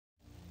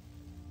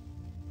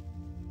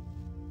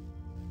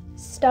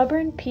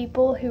Stubborn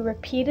people who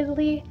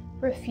repeatedly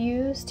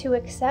refuse to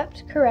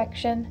accept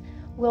correction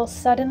will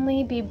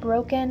suddenly be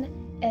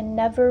broken and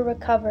never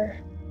recover.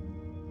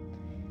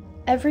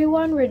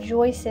 Everyone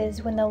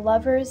rejoices when the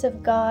lovers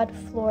of God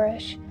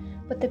flourish,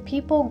 but the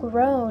people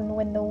groan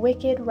when the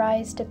wicked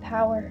rise to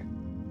power.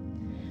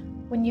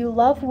 When you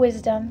love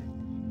wisdom,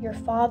 your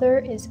Father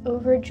is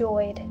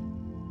overjoyed.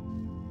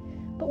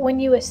 But when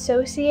you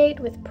associate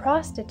with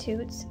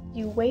prostitutes,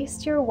 you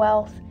waste your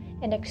wealth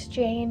in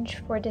exchange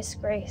for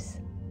disgrace.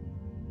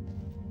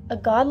 A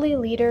godly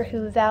leader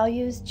who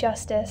values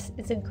justice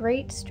is a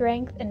great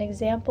strength and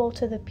example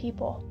to the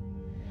people,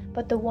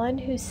 but the one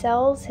who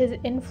sells his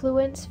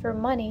influence for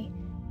money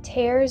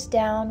tears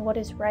down what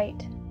is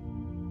right.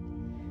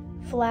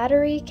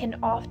 Flattery can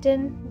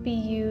often be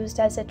used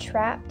as a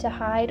trap to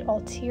hide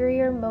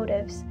ulterior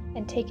motives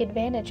and take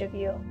advantage of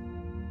you.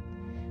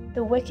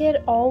 The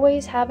wicked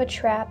always have a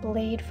trap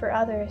laid for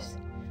others,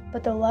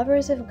 but the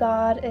lovers of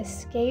God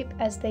escape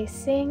as they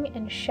sing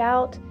and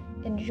shout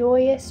in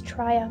joyous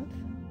triumph.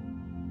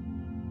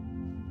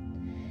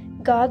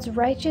 God's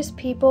righteous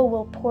people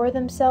will pour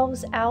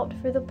themselves out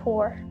for the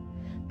poor,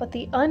 but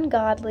the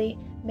ungodly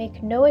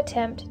make no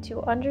attempt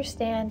to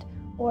understand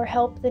or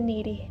help the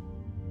needy.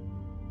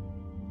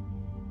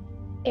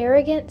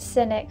 Arrogant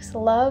cynics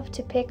love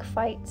to pick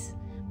fights,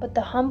 but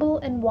the humble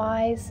and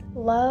wise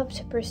love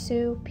to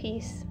pursue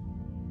peace.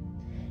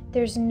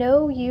 There's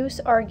no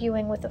use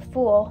arguing with a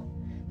fool,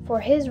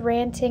 for his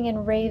ranting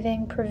and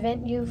raving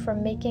prevent you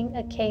from making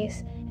a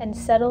case and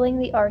settling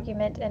the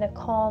argument in a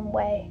calm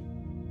way.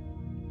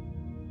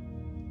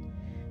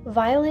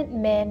 Violent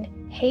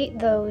men hate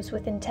those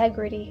with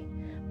integrity,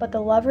 but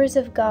the lovers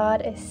of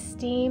God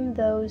esteem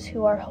those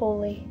who are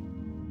holy.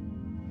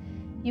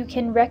 You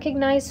can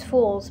recognize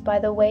fools by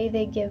the way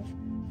they give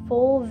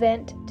full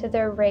vent to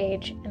their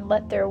rage and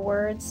let their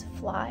words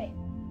fly.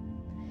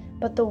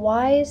 But the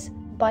wise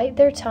bite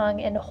their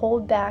tongue and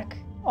hold back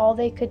all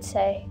they could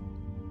say.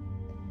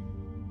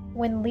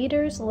 When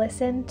leaders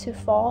listen to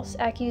false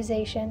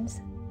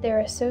accusations, their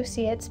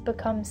associates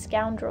become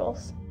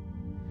scoundrels.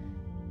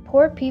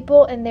 Poor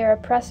people and their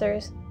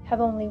oppressors have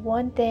only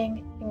one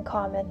thing in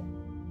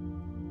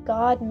common: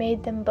 God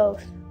made them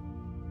both.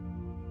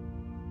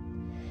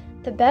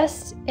 The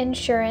best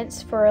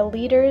insurance for a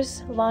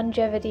leader's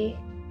longevity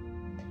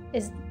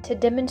is to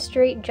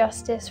demonstrate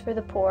justice for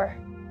the poor.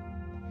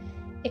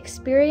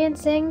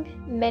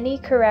 Experiencing many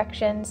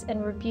corrections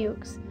and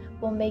rebukes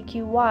will make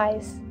you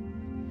wise,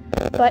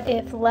 but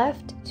if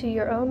left to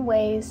your own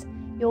ways,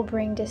 you'll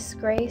bring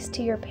disgrace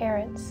to your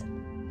parents.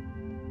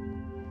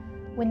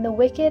 When the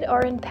wicked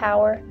are in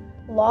power,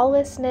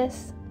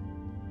 lawlessness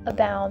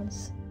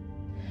abounds,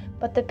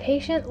 but the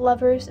patient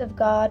lovers of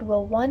God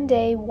will one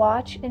day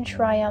watch and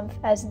triumph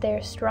as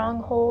their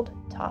stronghold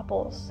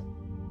topples.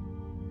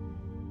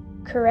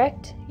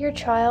 Correct your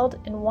child,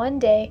 and one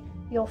day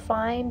you'll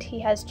find he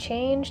has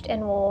changed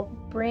and will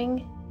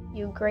bring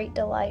you great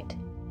delight.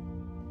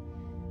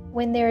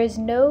 When there is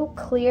no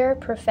clear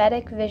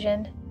prophetic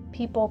vision,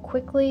 people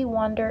quickly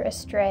wander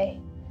astray.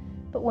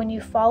 But when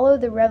you follow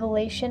the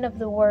revelation of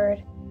the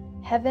Word,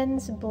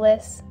 heaven's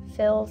bliss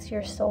fills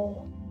your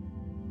soul.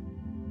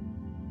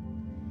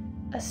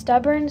 A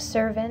stubborn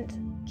servant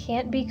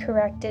can't be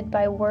corrected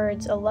by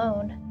words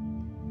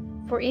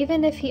alone, for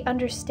even if he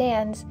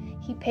understands,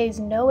 he pays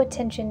no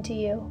attention to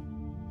you.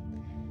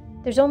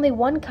 There's only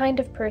one kind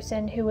of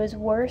person who is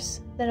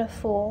worse than a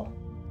fool: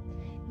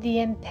 the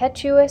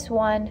impetuous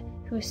one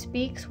who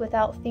speaks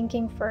without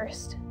thinking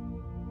first.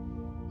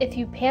 If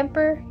you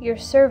pamper your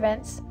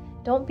servants,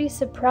 don't be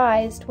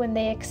surprised when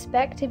they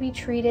expect to be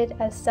treated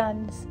as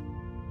sons.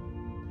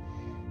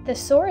 The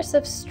source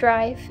of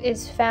strife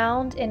is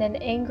found in an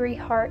angry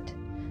heart,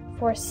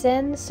 for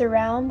sin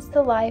surrounds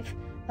the life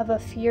of a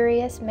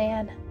furious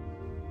man.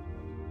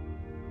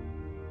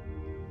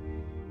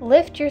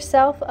 Lift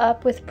yourself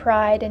up with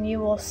pride and you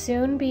will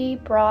soon be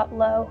brought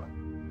low,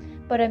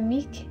 but a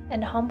meek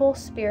and humble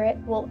spirit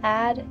will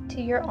add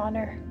to your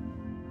honor.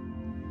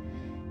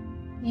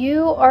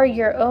 You are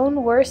your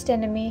own worst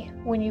enemy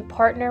when you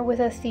partner with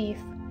a thief,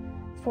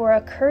 for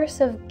a curse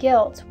of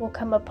guilt will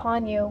come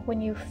upon you when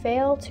you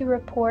fail to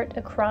report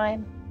a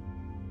crime.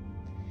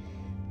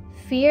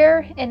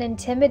 Fear and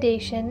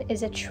intimidation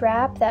is a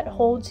trap that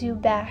holds you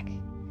back,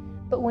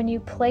 but when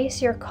you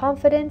place your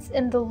confidence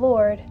in the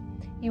Lord,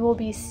 you will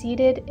be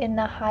seated in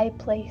the high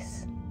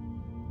place.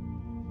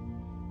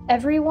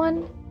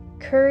 Everyone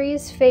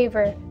curries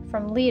favor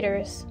from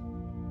leaders,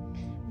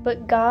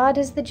 but God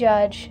is the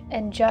judge,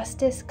 and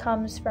justice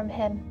comes from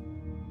Him.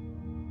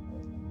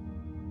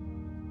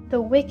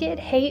 The wicked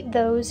hate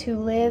those who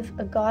live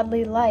a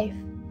godly life,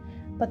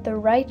 but the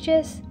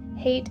righteous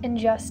hate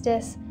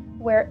injustice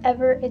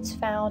wherever it's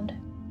found.